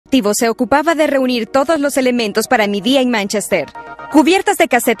ejecutivo se ocupaba de reunir todos los elementos para mi día en Manchester. Cubiertas de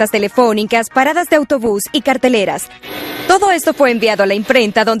casetas telefónicas, paradas de autobús y carteleras. Todo esto fue enviado a la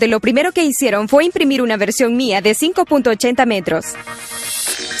imprenta, donde lo primero que hicieron fue imprimir una versión mía de 5.80 metros.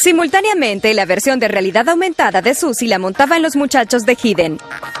 Simultáneamente, la versión de realidad aumentada de Susie la montaban los muchachos de Hidden.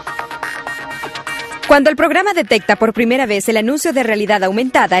 Cuando el programa detecta por primera vez el anuncio de realidad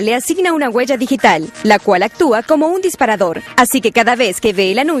aumentada, le asigna una huella digital, la cual actúa como un disparador. Así que cada vez que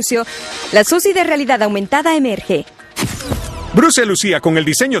ve el anuncio, la Susie de realidad aumentada emerge. Bruce se lucía con el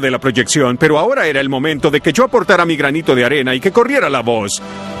diseño de la proyección, pero ahora era el momento de que yo aportara mi granito de arena y que corriera la voz.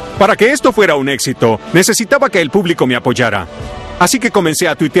 Para que esto fuera un éxito, necesitaba que el público me apoyara. Así que comencé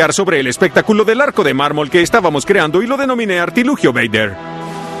a tuitear sobre el espectáculo del arco de mármol que estábamos creando y lo denominé Artilugio Vader.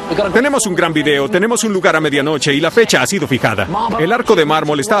 Tenemos un gran video, tenemos un lugar a medianoche y la fecha ha sido fijada. El arco de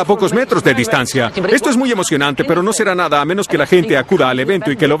mármol está a pocos metros de distancia. Esto es muy emocionante, pero no será nada a menos que la gente acuda al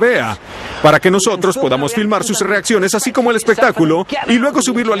evento y que lo vea, para que nosotros podamos filmar sus reacciones, así como el espectáculo, y luego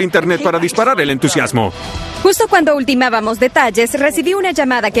subirlo al internet para disparar el entusiasmo. Justo cuando ultimábamos detalles, recibí una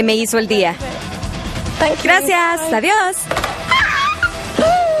llamada que me hizo el día. Gracias, adiós.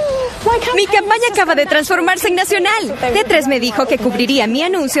 Mi campaña acaba de transformarse en nacional. T3 me dijo que cubriría mi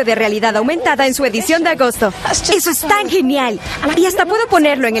anuncio de realidad aumentada en su edición de agosto. Eso es tan genial. Y hasta puedo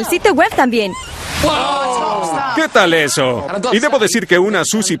ponerlo en el sitio web también. ¿Qué tal eso? Y debo decir que una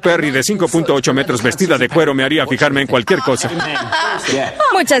Susie Perry de 5.8 metros vestida de cuero me haría fijarme en cualquier cosa.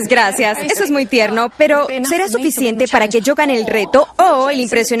 Muchas gracias. Eso es muy tierno, pero ¿será suficiente para que yo gane el reto o el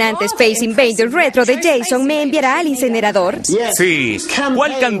impresionante Space Invader Retro de Jason me enviará al incinerador? Sí.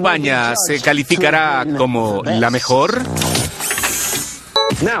 ¿Cuál campaña se calificará como la mejor?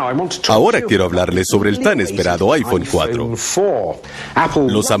 Ahora quiero hablarles sobre el tan esperado iPhone 4.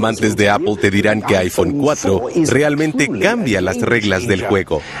 Los amantes de Apple te dirán que iPhone 4 realmente cambia las reglas del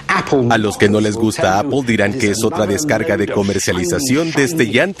juego. A los que no les gusta Apple dirán que es otra descarga de comercialización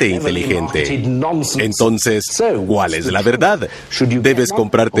destellante e inteligente. Entonces, ¿cuál es la verdad? ¿Debes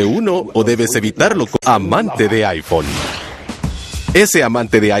comprarte uno o debes evitarlo como amante de iPhone? Ese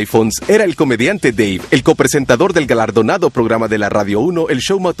amante de iPhones era el comediante Dave, el copresentador del galardonado programa de la Radio 1, el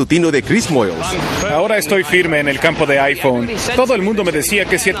show matutino de Chris Moyles. Ahora estoy firme en el campo de iPhone. Todo el mundo me decía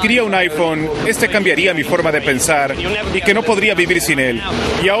que si adquiría un iPhone, este cambiaría mi forma de pensar y que no podría vivir sin él.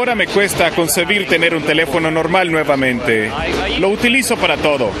 Y ahora me cuesta concebir tener un teléfono normal nuevamente. Lo utilizo para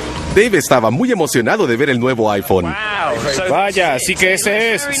todo. Dave estaba muy emocionado de ver el nuevo iPhone. Vaya, así que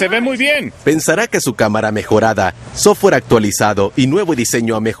ese es. Se ve muy bien. Pensará que su cámara mejorada, software actualizado y nuevo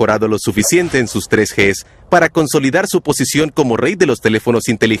diseño ha mejorado lo suficiente en sus 3Gs para consolidar su posición como rey de los teléfonos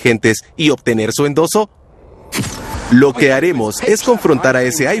inteligentes y obtener su endoso. Lo que haremos es confrontar a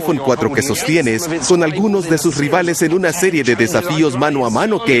ese iPhone 4 que sostienes con algunos de sus rivales en una serie de desafíos mano a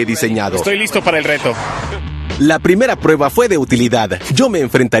mano que he diseñado. Estoy listo para el reto. La primera prueba fue de utilidad. Yo me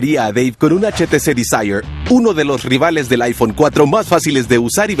enfrentaría a Dave con un HTC Desire, uno de los rivales del iPhone 4 más fáciles de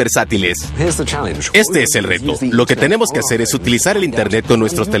usar y versátiles. Este es el reto. Lo que tenemos que hacer es utilizar el internet con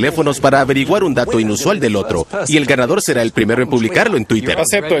nuestros teléfonos para averiguar un dato inusual del otro, y el ganador será el primero en publicarlo en Twitter.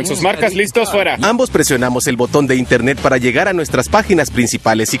 Acepto. En sus marcas, listos, fuera. Ambos presionamos el botón de internet para llegar a nuestras páginas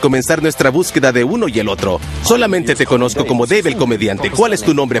principales y comenzar nuestra búsqueda de uno y el otro. Solamente te conozco como Dave el comediante. ¿Cuál es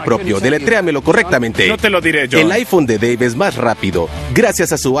tu nombre propio? Deletréamelo correctamente. No te lo diré yo. El iPhone de Dave es más rápido,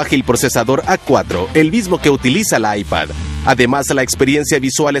 gracias a su ágil procesador A4, el mismo que utiliza la iPad. Además, la experiencia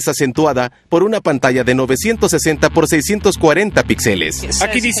visual es acentuada por una pantalla de 960 por 640 píxeles.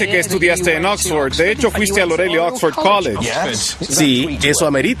 Aquí dice que estudiaste en Oxford. De hecho, fuiste al Aurelio Oxford College. Sí, eso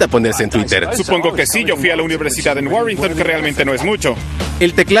amerita ponerse en Twitter. Supongo que sí. Yo fui a la universidad en Warrington, que realmente no es mucho.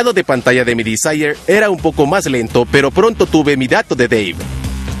 El teclado de pantalla de mi Desire era un poco más lento, pero pronto tuve mi dato de Dave.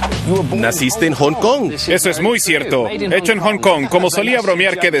 Naciste en Hong Kong. Eso es muy cierto. Hecho en Hong Kong, como solía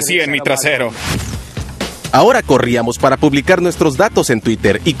bromear que decía en mi trasero. Ahora corríamos para publicar nuestros datos en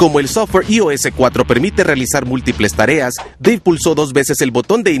Twitter, y como el software iOS 4 permite realizar múltiples tareas, Dave pulsó 2 veces el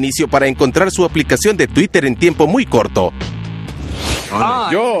botón de inicio para encontrar su aplicación de Twitter en tiempo muy corto.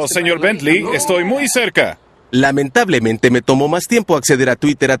 Yo, señor Bentley, estoy muy cerca. Lamentablemente me tomó más tiempo acceder a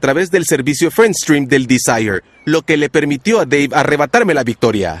Twitter a través del servicio FriendStream del Desire, lo que le permitió a Dave arrebatarme la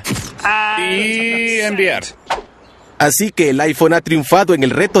victoria. Y enviar. Así que el iPhone ha triunfado en el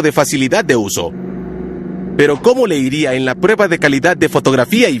reto de facilidad de uso. Pero ¿cómo le iría en la prueba de calidad de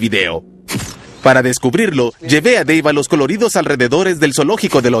fotografía y video? Para descubrirlo, llevé a Dave a los coloridos alrededores del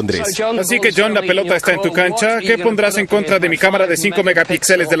zoológico de Londres. Así que, John, la pelota está en tu cancha. ¿Qué pondrás en contra de mi cámara de 5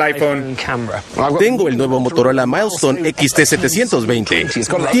 megapíxeles del iPhone? Tengo el nuevo Motorola Milestone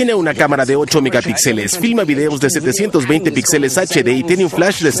XT720. Tiene una cámara de 8 megapíxeles, filma videos de 720 píxeles HD y tiene un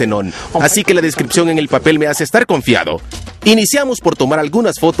flash de xenón. Así que la descripción en el papel me hace estar confiado. Iniciamos por tomar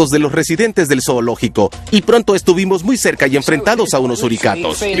algunas fotos de los residentes del zoológico y pronto estuvimos muy cerca y enfrentados a unos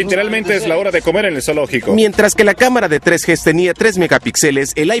suricatos. Literalmente es la hora de comer en el zoológico. Mientras que la cámara de 3G tenía 3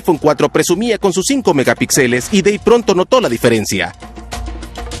 megapíxeles, el iPhone 4 presumía con sus 5 megapíxeles y Dave pronto notó la diferencia.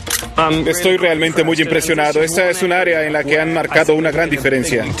 Estoy realmente muy impresionado. Esta es un área en la que han marcado una gran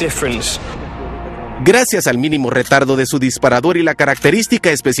diferencia. Gracias al mínimo retardo de su disparador y la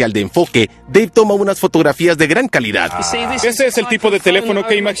característica especial de enfoque, Dave toma unas fotografías de gran calidad. Ese es el tipo de teléfono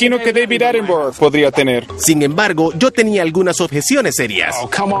que imagino que David Attenborough podría tener. Sin embargo, yo tenía algunas objeciones serias.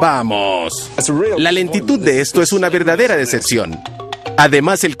 Vamos. La lentitud de esto es una verdadera decepción.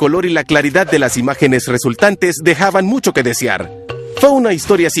 Además, el color y la claridad de las imágenes resultantes dejaban mucho que desear. Fue una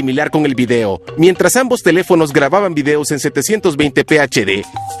historia similar con el video. Mientras ambos teléfonos grababan videos en 720p HD,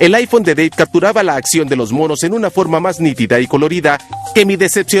 el iPhone de Dave capturaba la acción de los monos en una forma más nítida y colorida que mi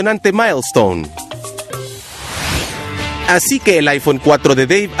decepcionante Milestone. Así que el iPhone 4 de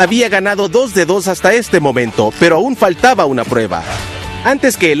Dave había ganado 2 de 2 hasta este momento, pero aún faltaba una prueba.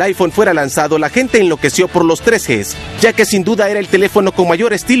 Antes que el iPhone fuera lanzado, la gente enloqueció por los 3Gs, ya que sin duda era el teléfono con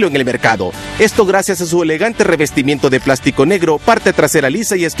mayor estilo en el mercado. Esto gracias a su elegante revestimiento de plástico negro, parte trasera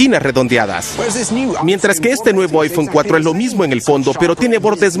lisa y esquinas redondeadas. Mientras que este nuevo iPhone 4 es lo mismo en el fondo, pero tiene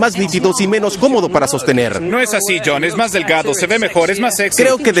bordes más nítidos y menos cómodo para sostener. No es así, John. Es más delgado, se ve mejor, es más sexy.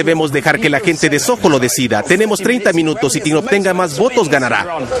 Creo que debemos dejar que la gente de Soho lo decida. Tenemos 30 minutos y quien obtenga más votos ganará.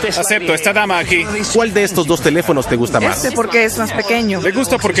 Acepto, esta dama aquí. ¿Cuál de estos dos teléfonos te gusta más? Este porque es más pequeño. Le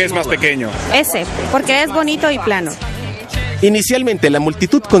gusta porque es más pequeño. Ese, porque es bonito y plano. Inicialmente, la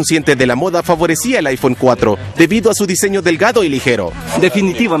multitud consciente de la moda favorecía el iPhone 4 debido a su diseño delgado y ligero.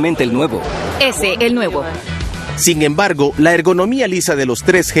 Definitivamente el nuevo. Ese, el nuevo. Sin embargo, la ergonomía lisa de los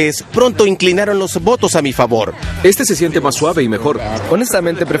 3Gs pronto inclinaron los votos a mi favor. Este se siente más suave y mejor.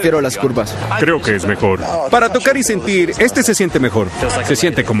 Honestamente, prefiero las curvas. Creo que es mejor. Para tocar y sentir, este se siente mejor. Se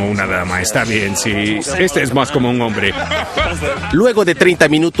siente como una dama, está bien, sí. Este es más como un hombre. Luego de 30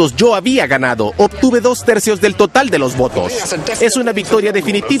 minutos, yo había ganado. Obtuve 2/3 del total de los votos. Es una victoria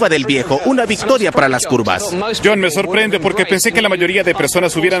definitiva del viejo, una victoria para las curvas. John, me sorprende porque pensé que la mayoría de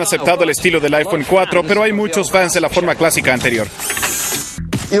personas hubieran aceptado el estilo del iPhone 4, pero hay muchos fans de la forma clásica anterior.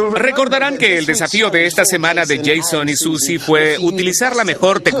 Recordarán que el desafío de esta semana de Jason y Susie fue utilizar la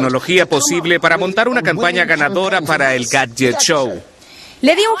mejor tecnología posible para montar una campaña ganadora para el Gadget Show.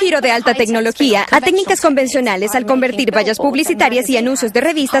 Le di un giro de alta tecnología a técnicas convencionales al convertir vallas publicitarias y anuncios de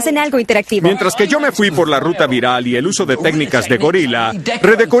revistas en algo interactivo. Mientras que yo me fui por la ruta viral y el uso de técnicas de gorila,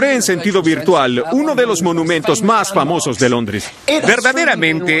 redecoré en sentido virtual uno de los monumentos más famosos de Londres.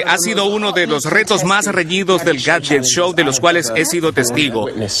 Verdaderamente ha sido uno de los retos más reñidos del Gadget Show de los cuales he sido testigo.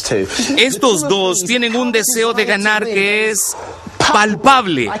 Estos dos tienen un deseo de ganar que es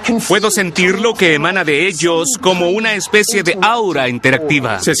palpable. Puedo sentir lo que emana de ellos como una especie de aura interactiva.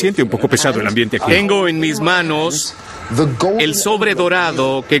 Se siente un poco pesado el ambiente aquí. Tengo en mis manos el sobre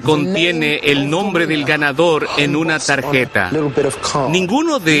dorado que contiene el nombre del ganador en una tarjeta.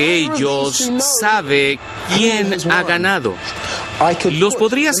 Ninguno de ellos sabe quién ha ganado. Los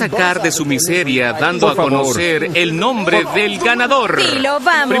podría sacar de su miseria dando a conocer el nombre del ganador. Dilo,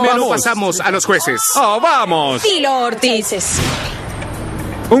 vamos. Primero pasamos a los jueces. ¡Oh, vamos! Dilo, Ortiz.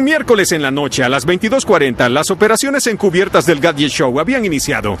 Un miércoles en la noche, a las 22:40, las operaciones encubiertas del Gadget Show habían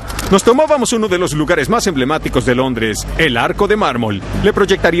iniciado. Nos tomábamos uno de los lugares más emblemáticos de Londres, el Arco de Mármol. Le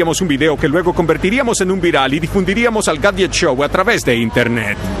proyectaríamos un video que luego convertiríamos en un viral y difundiríamos al Gadget Show a través de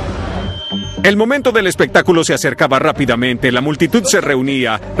Internet. El momento del espectáculo se acercaba rápidamente, la multitud se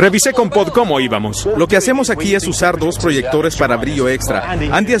reunía. Revisé con Pod cómo íbamos. Lo que hacemos aquí es usar 2 proyectores para brillo extra.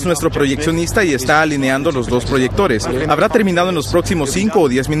 Andy es nuestro proyeccionista y está alineando los 2 proyectores. Habrá terminado en los próximos 5 o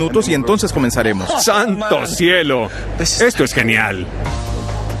 10 minutos y entonces comenzaremos. ¡Santo cielo! Esto es genial.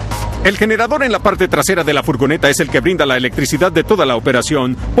 El generador en la parte trasera de la furgoneta es el que brinda la electricidad de toda la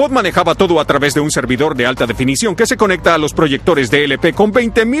operación. Pod manejaba todo a través de un servidor de alta definición que se conecta a los proyectores de LP con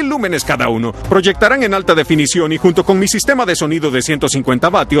 20.000 lúmenes cada uno. Proyectarán en alta definición y junto con mi sistema de sonido de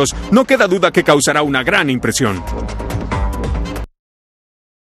 150 vatios, no queda duda que causará una gran impresión.